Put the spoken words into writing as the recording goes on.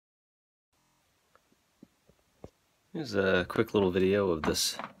Here's a quick little video of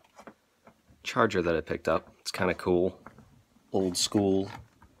this charger that I picked up. It's kind of cool. Old school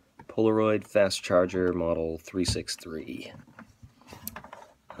Polaroid fast charger model 363.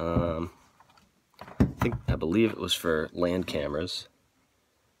 I believe it was for land cameras.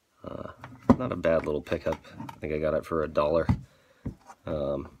 Not a bad little pickup. I think I got it for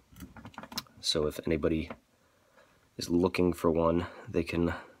 $1. So if anybody is looking for one, they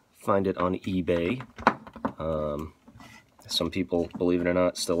can find it on eBay. Some people, believe it or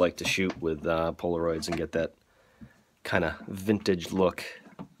not, still like to shoot with Polaroids and get that kind of vintage look.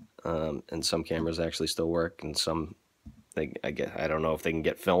 And some cameras actually still work, and some, I don't know if they can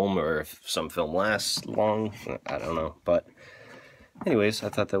get film or if some film lasts long. I don't know, but anyways, I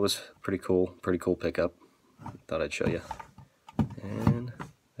thought that was pretty cool pickup. Thought I'd show you, and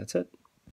that's it.